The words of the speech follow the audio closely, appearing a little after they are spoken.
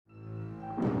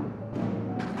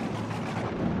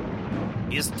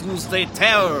is Tuesday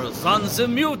Terrors on the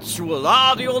Mutual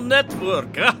Audio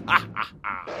Network.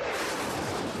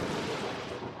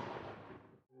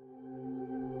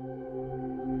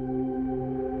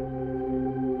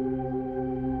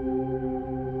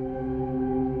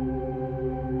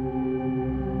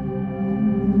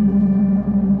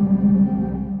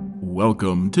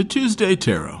 Welcome to Tuesday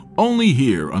Terror, only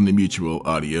here on the Mutual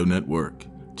Audio Network.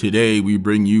 Today we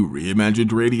bring you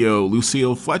Reimagined Radio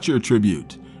Lucille Fletcher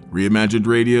Tribute. Reimagined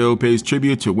Radio pays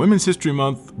tribute to Women's History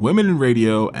Month, women in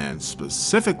radio, and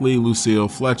specifically Lucille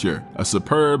Fletcher, a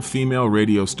superb female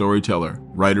radio storyteller,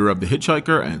 writer of The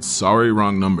Hitchhiker and Sorry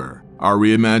Wrong Number. Our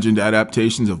reimagined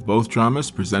adaptations of both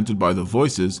dramas presented by The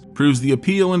Voices proves the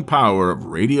appeal and power of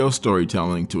radio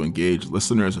storytelling to engage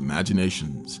listeners'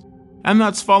 imaginations. And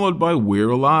that's followed by We're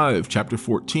Alive, Chapter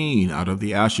 14, Out of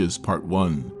the Ashes, Part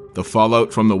 1. The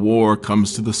fallout from the war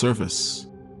comes to the surface.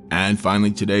 And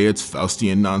finally today it's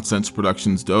Faustian Nonsense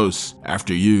Productions' Dose,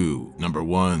 After You, Number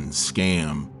 1,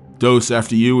 Scam. Dose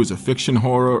After You is a fiction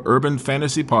horror urban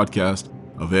fantasy podcast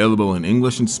available in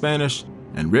English and Spanish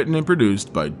and written and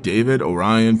produced by David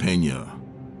Orion Pena.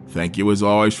 Thank you as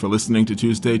always for listening to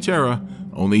Tuesday Terror,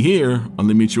 only here on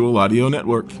the Mutual Audio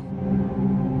Network.